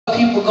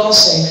people gonna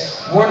say,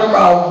 running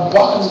around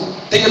walking,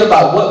 thinking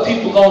about what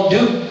people gonna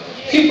do.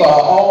 People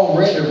are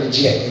already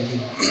rejecting you.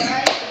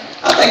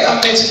 I think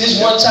I mentioned this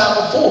one time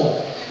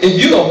before. If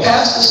you're a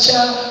pastor's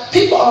child,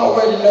 people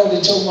already know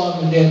that your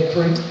mom and dad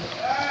preach.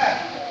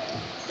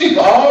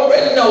 People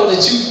already know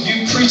that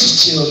you preach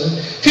as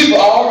children.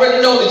 People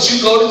already know that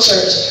you go to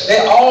church. They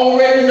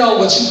already know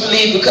what you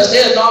believe because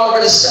they had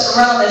already sat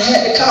around and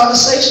had the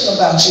conversation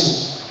about you.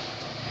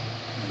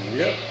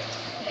 Yep.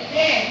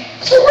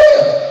 For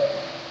real.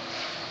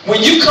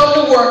 When you come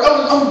to work,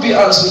 I'm going to be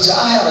honest with you.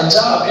 I had a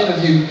job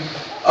interview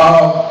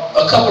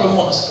a couple of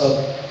months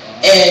ago.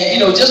 And,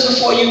 just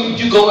before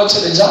you go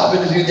into the job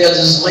interview, there's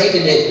this lady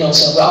that,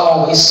 so we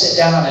always sit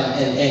down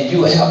and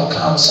you would have a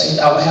conversation.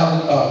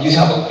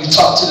 You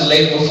talk to the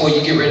lady before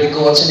you get ready to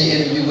go into the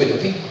interview with the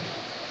people.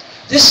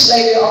 This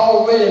lady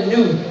already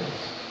knew.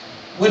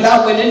 When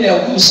I went in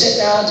there, we would sit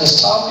down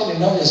just talking,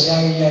 and I'm just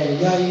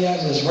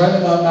just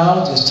running my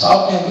mouth, just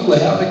talking. We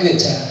would have a good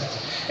time.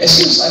 And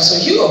she was like, "So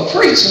you a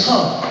preacher,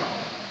 huh?"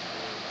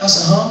 I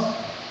said, "Huh?"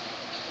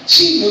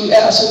 She knew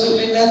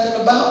absolutely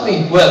nothing about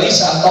me. Well, at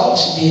least I thought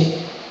she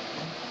did.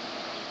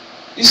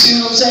 You see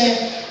what I'm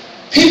saying?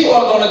 People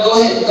are going to go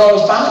ahead and go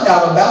and find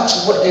out about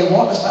you what they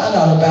want to find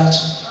out about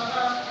you.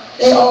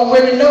 They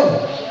already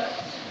know.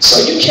 So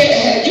you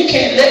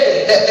can't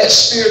let that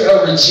spirit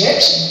of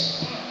rejection.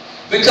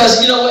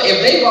 Because you know what? If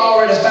they've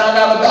already found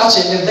out about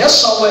you, and if they're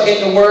somewhere in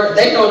the Word,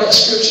 they know that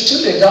scripture too,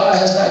 that God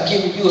has not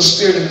given you a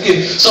spirit of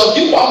fear. So if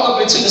you walk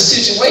up into the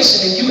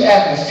situation and you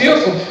acting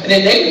fearful, and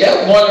then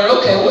they're wondering,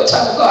 okay, what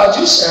type of God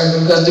you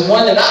serving? Because the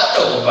one that I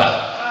know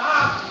about.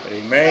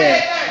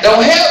 Amen.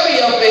 Don't have me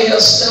up in here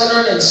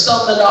stuttering and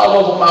stumbling all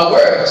over my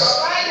words.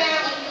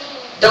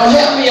 Don't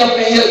have me up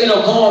in here,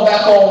 going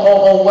back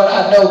on what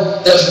I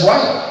know that's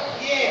right.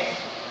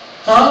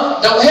 Huh?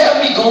 Don't have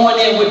me going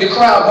in with the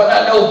crowd when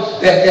I know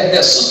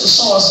that sister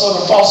so-and-so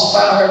to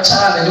falsify her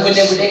time, and when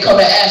they come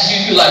and ask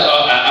you, you're like,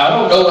 "Oh, I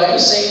don't know, I ain't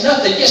saying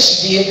nothing."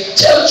 Yes, you did.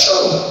 Tell the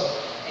truth.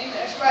 Amen.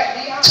 That's right.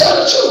 Tell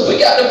the truth. We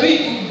got to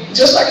be,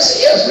 just like I said,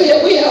 yes,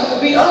 we have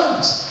to be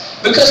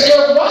honest. Because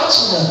they're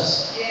watching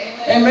us.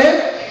 Yeah,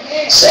 amen.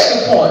 Amen.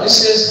 Second point, this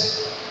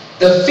is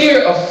the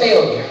fear of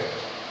failure.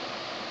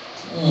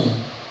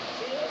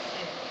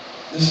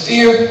 The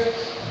fear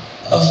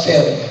of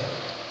failure.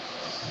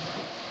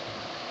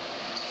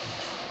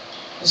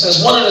 It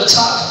says one of the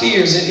top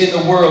fears in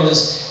the world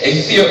is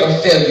a fear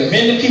of failure.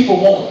 Many people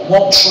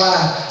won't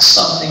try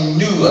something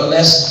new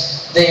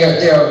unless they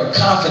are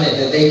confident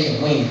that they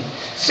can win.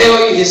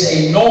 Failure is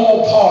a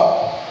normal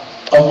part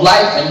of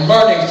life, and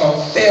learning from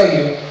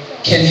failure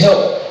can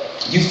help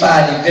you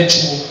find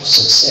eventual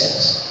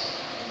success.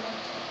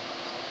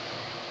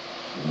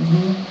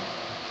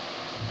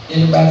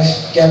 Anybody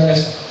got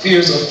any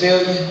fears of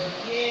failure?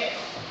 Yes.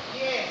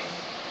 Yes.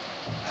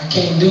 I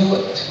can't do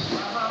it.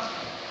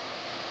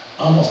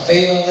 I'm going to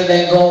fail, it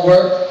ain't going to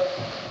work,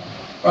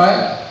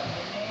 right?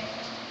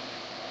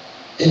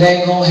 It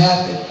ain't going to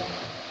happen.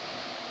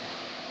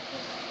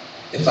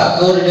 If I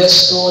go to that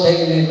store,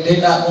 they're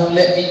not going to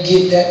let me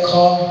get that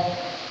car.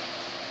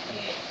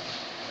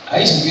 I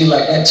used to be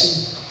like that too.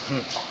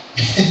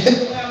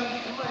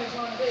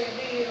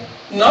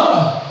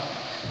 No.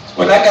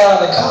 When I got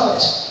out of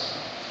college,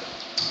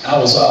 I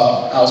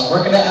was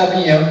working at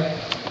IBM.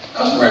 I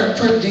was making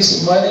pretty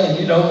decent money,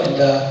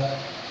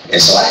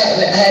 and so I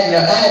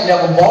had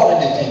never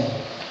bought anything.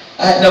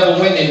 I had never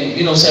went and,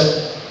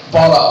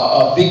 bought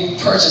a big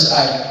purchase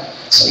item.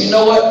 So you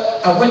know what?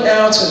 I went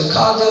down to the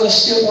car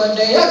dealership one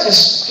day. I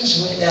just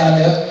went down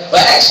there.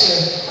 But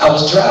actually, I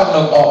was driving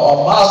a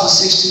Mazda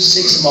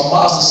 626, and my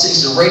Mazda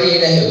 6, the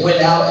radiator had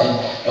went out,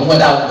 and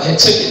when I had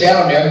took it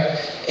down there,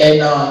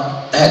 and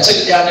I took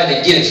it down there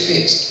to get it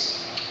fixed.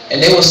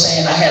 And they were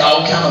saying I had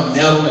all kind of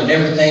metal and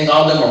everything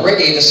all in my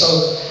radiator. So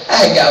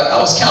I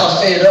was kind of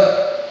fed up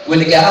with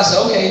the guy. I said,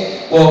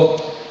 okay, well,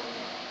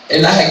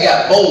 and I had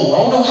got bold. I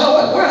don't know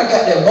where I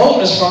got that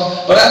boldness from,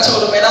 but I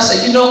told him, man, I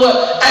said, you know what?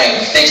 I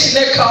ain't fixing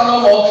that car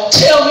no more.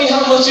 Tell me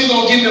how much you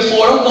gonna give me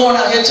for it. I'm going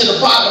out here to the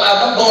parking lot.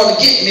 I'm going to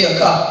get me a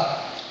car.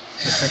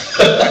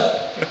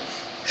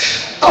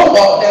 I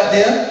walked out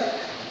there,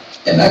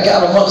 and I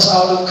got amongst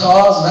all them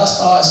cars, and I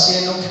started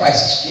seeing them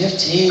prices,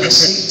 15 and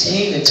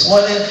 16 and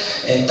 20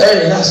 and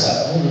 30, and I was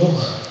like, oh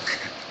Lord.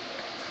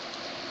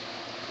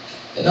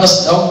 And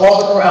I'm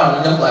walking around,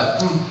 and I'm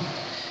like,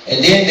 And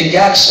then the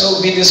guy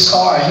showed me this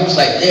car, and he was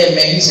like, yeah,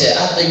 man, he said,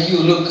 I think you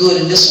look good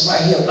in this one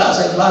right here,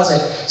 blase,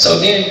 blase. So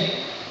then,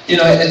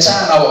 at the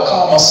time, I would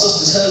call my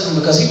sister's husband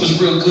because he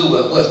was real good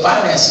with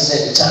finances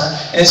at the time.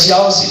 And see,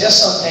 obviously, there's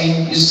some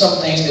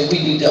things that we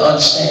need to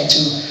understand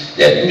too.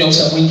 That,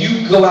 so when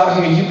you go out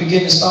here and you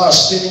begin to start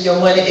spending your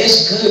money,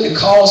 it's good to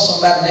call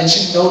somebody that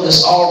you know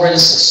that's already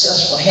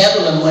successful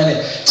handling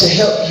money to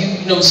help you,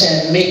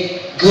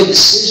 make good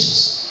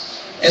decisions.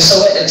 And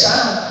so at the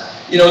time,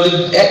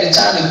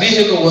 the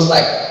vehicle was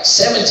like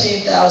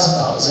 $17,000.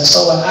 And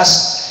so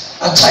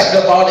I typed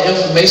up all the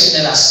information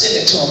and I sent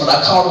it to him, and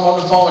I called him on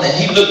the phone, and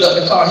he looked up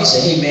the car. He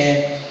said, hey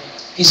man,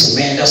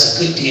 that's a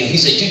good deal. He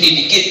said, you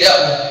need to get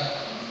that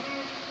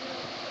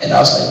one. And I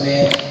was like,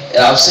 man, and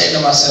I was saying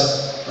to myself,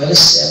 well,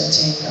 it's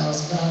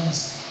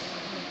 $17,000.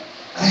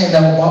 I had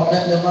never bought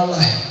nothing in my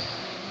life.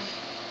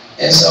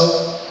 And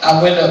so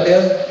I went up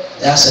there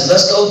and I said,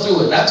 let's go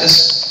through it. And I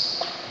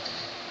said,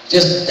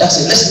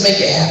 let's make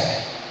it happen.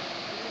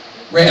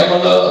 Ran my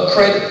little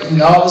credit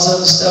and all this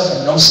other stuff,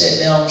 and I'm sitting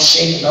there, I'm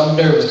shaking, I'm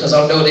nervous, because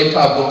I know they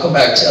probably gonna come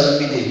back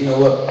telling me that, you know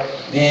what,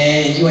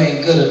 man, you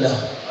ain't good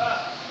enough.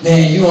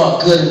 Man, you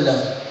aren't good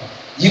enough.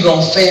 You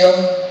gonna fail.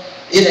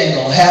 It ain't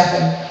gonna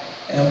happen.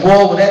 And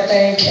boy, when that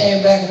thing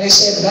came back and they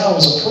said that I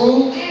was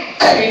approved,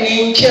 I didn't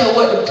even care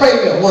what the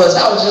payment was.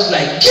 I was just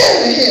like, get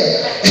out of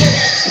here.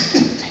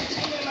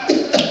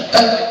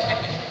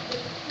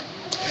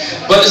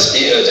 But it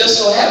still just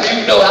so happened,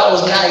 even though I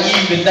was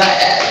naive and not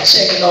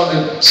checking on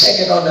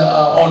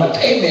the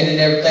payment and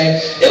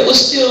everything, it was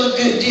still a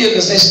good deal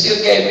because they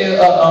still gave me a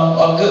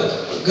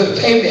good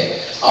payment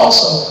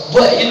also.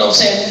 But you know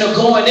what I'm saying, you know,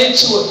 going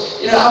into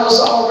it, you know, I was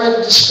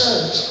already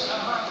discouraged.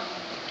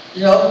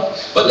 You know,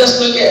 but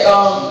let's look at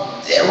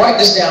write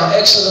this down,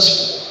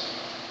 Exodus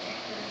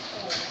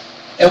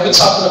 4. And we're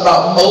talking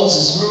about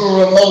Moses.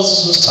 Remember when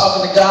Moses was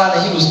talking to God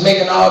and he was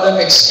making all them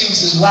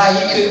excuses why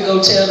he couldn't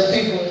go tell the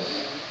people?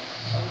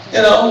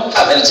 You know,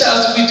 how many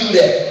times do we do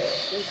that?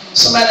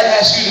 Somebody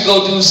asks you to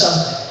go do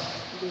something.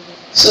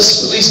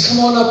 Sister Felice, come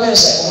on up here and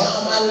say,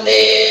 well, my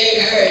leg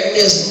hurting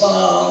this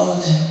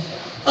morning.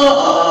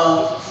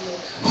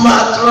 My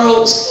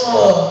throat's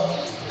sore.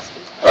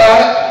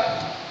 Right?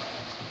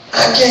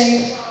 I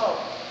can't.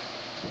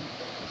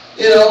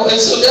 You know, and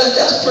so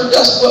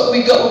that's what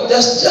we go.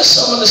 That's just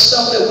some of the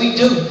stuff that we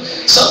do.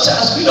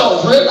 Sometimes we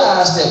don't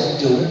realize that we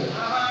do it,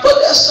 but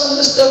that's some of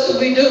the stuff that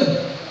we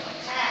do.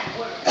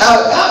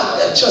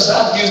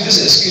 I've used this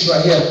excuse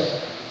right here.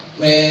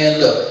 Man,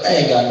 look, I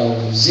ain't got no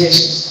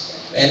musicians.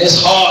 Man,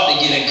 it's hard to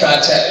get in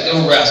contact with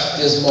them rappers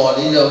this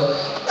morning, you know.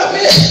 I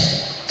mean,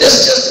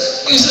 this just an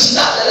excuse. It's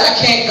not that I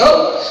can't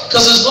go,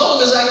 because as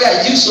long as I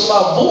got use of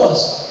my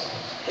voice,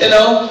 you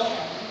know,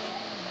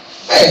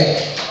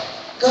 hey,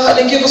 God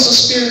didn't give us a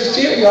spirit of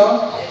fear,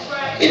 y'all.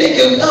 He didn't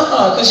give,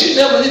 because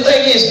the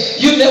thing is,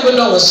 you never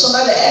know when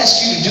somebody asks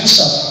you to do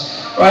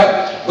something,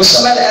 right? When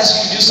somebody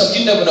asks you to do something,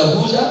 you never know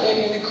who's out there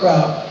in the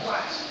crowd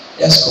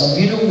that's going to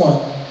be the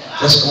one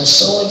that's going to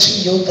sow into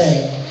your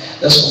thing,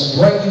 that's going to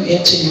bring you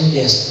into your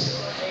destiny.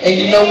 And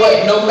you know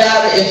what? No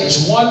matter if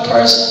it's one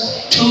person,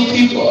 2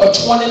 people, or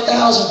 20,000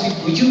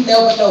 people, you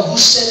never know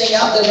who's sitting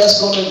out there that's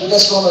going to be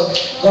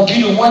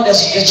the one that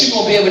you're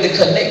going to be able to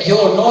connect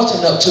your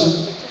anointing up to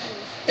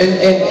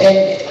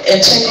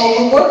and take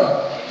over the world.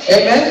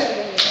 Amen?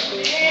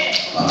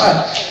 All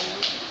right.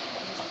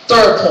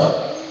 Third point.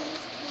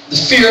 The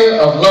fear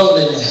of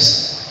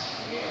loneliness.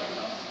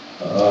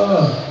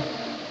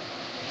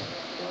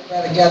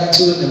 Everybody got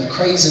into them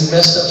crazy,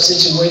 messed up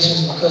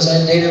situations because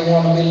they didn't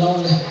want to be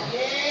lonely.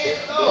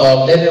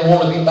 They didn't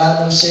want to be by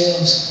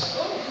themselves.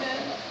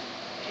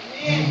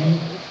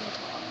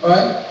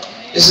 Right?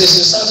 It's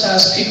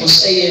sometimes people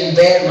stay in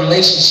bad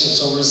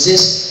relationships or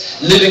resist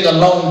living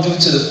alone due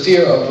to the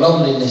fear of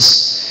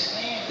loneliness.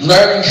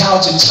 Learning how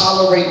to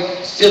tolerate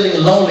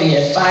feeling lonely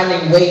and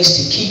finding ways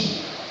to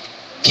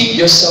keep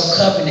yourself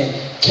company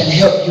can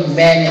help you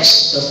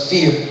manage the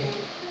fear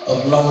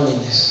of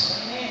loneliness.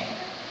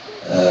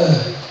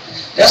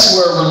 That's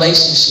where a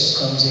relationship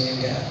comes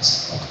in,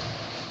 guys.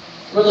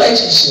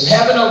 Relationship.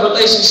 Having a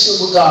relationship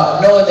with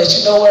God, knowing that,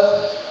 you know what,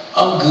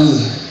 I'm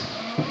good.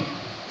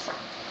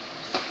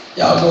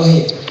 Y'all go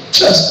ahead.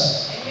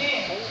 Trust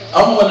me.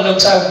 I'm one of them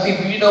type of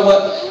people, you know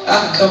what,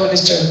 I can come in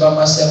this church by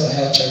myself and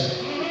have church.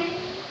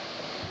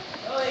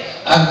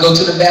 I can go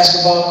to the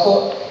basketball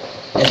court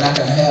and I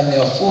can have me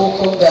a full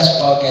court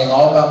basketball game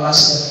all by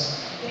myself.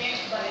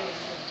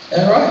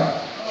 That's right.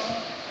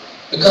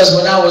 Because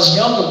when I was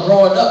younger,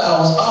 growing up, I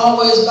was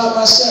always by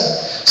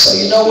myself. So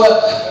you know what?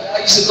 I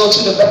used to go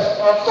to the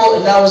basketball court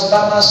and I was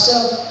by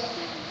myself.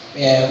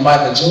 Man,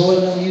 Michael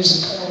Jordan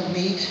used to come to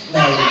me.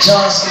 Magic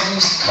Johnson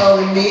used to come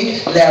to me.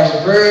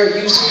 Larry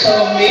Bird used to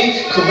come to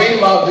me.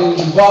 Kareem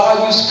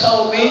Abdul-Jabbar used to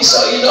come to me. So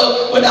you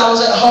know, when I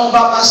was at home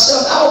by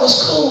myself, I was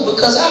cool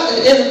because I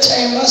could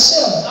entertain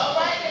myself.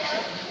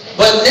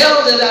 But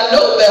now that I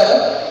know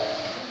better,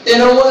 you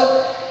know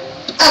what?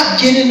 I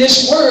get in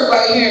this word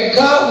right here, and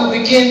God will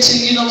begin to,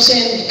 you know what I'm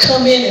saying,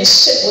 come in and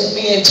sit with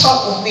me and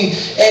talk with me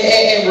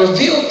and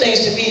reveal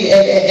things to me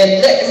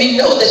and let me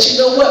know that, you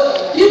know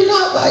what, you're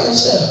not by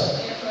yourself.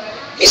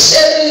 He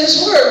said in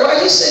his word,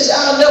 right? He says,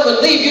 I'll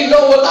never leave you,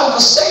 nor will I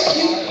forsake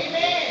you.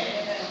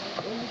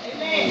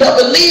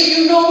 Never leave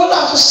you, nor will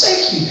I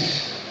forsake you.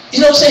 You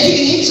know what I'm saying?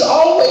 He's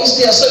always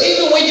there. So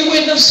even when you're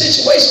in them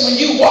situations, when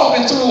you're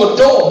walking through a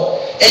door,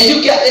 and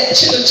you got that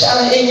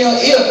chitter-chatter in your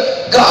ear,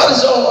 God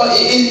is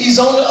he's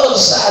on the other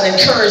side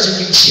encouraging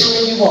you,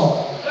 cheering you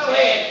on.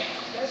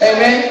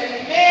 Amen?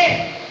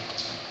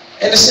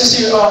 And it says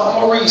here,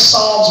 I'm going to read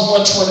Psalms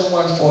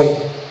 121 for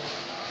you.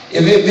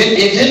 If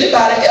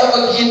anybody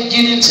ever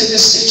get into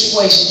this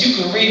situation, you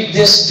can read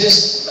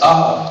this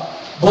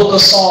book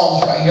of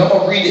Psalms right here. I'm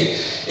going to read it.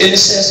 And it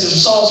says,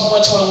 Psalms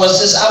 121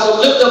 says, I will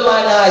lift up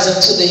mine eyes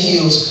unto the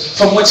hills,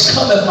 from which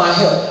cometh my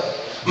help.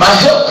 My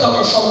help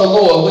cometh from the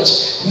Lord,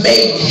 which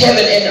made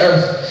heaven and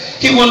earth.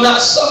 He will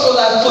not suffer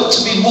thy foot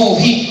to be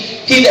moved.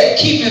 He that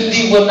keepeth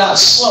thee will not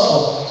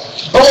slumber.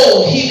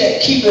 Behold, he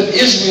that keepeth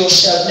Israel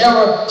shall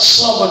never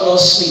slumber nor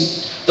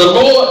sleep. The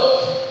Lord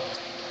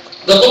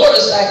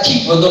is thy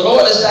keeper. The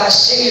Lord is thy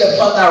shade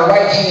upon thy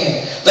right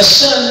hand. The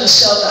sun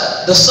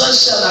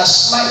shall not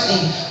smite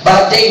thee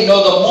by day,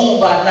 nor the moon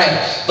by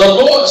night. The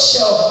Lord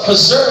shall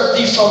preserve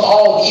thee from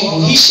all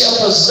evil. He shall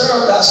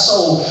preserve thy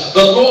soul.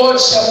 The Lord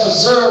shall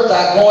preserve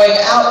thy going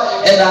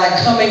out and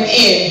thy coming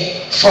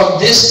in from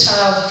this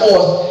time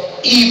forth,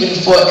 even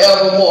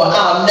forevermore.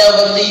 I'll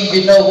never leave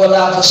you, nor will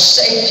I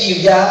forsake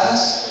you,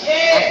 guys.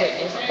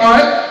 Yes. All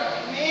right?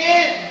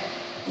 Amen.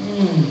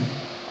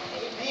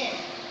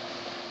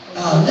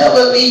 I'll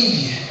never leave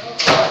you.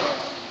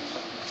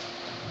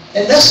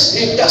 And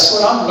that's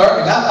what I'm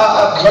learning.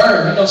 I've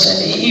learned, you know what I'm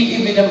saying,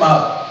 even in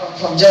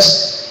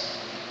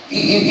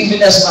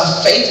even as my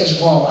faith has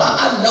grown,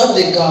 I know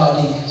that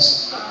God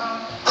is.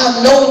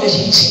 I know that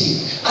He's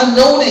here. I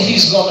know that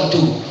He's going to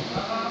do it.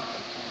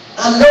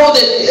 I know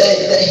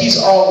that He's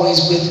always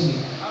with me.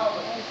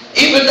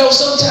 Even though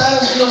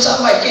sometimes, you know,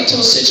 I might get to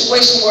a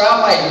situation where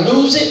I might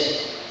lose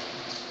it,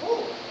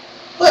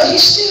 but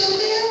He's still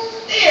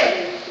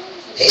there.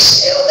 He's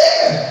still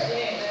there.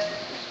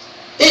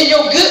 In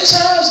your good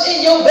times,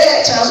 in your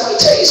bad times. Let me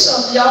tell you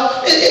something, y'all.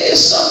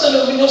 It's something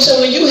that, you know what I'm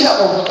saying, when you have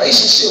a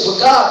relationship with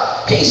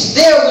God, He's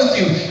there with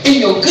you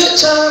in your good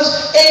times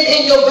and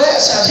in your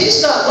bad times.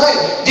 He's not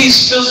like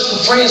these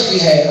physical friends we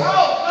have.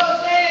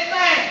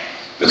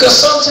 Because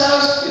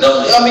sometimes, you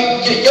know, I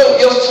mean,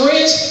 your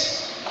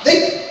friends,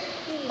 they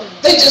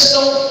just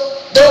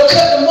don't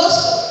cut the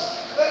mustard.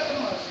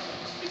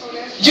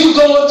 You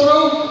going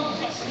through,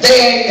 they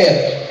ain't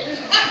there.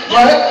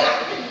 Right?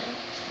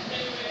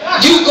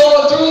 You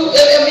going through,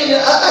 I mean,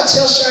 I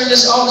tell Sharon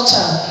this all the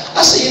time.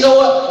 I say, you know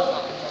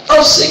what?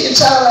 I'm sick and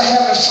tired of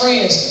having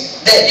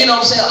friends that, you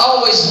know what I'm saying,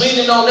 always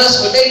leaning on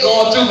us when they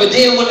going through, but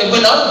then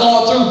when I'm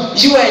going through,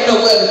 you ain't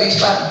nowhere to be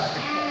found.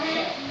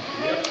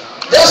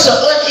 That's an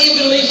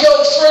unevenly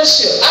yoked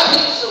friendship. I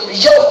mean,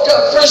 yoked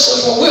up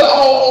friendships where we're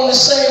all on the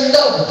same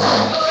level.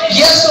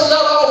 Yes, I'm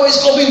not always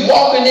going to be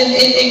walking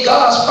in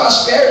God's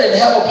prosperity and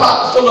have a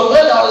pocket full of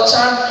money all the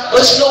time.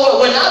 But you know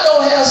what? When I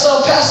don't have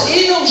some, Pastor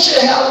Edom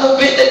should have a little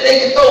bit that they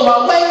can throw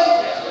my way.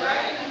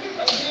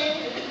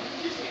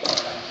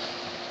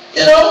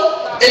 You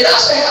know? And I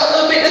should have a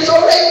little bit to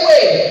throw their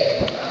way.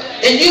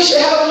 And you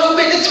should have a little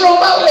bit to throw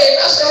my way.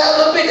 And I should have a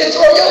little bit to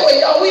throw your way.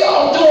 Y'all, we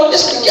all doing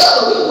this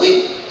together.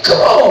 Come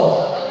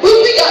on. We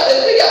got to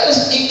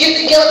get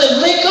together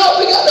and link up.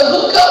 We got to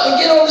hook up and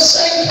get on the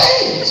same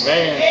page.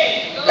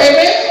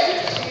 Amen.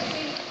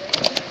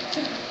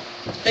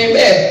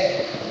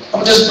 Amen.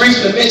 I'm just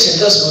briefly mention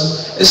this one.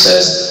 It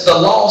says the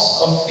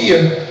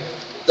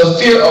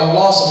fear of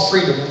loss of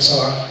freedom. I'm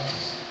sorry.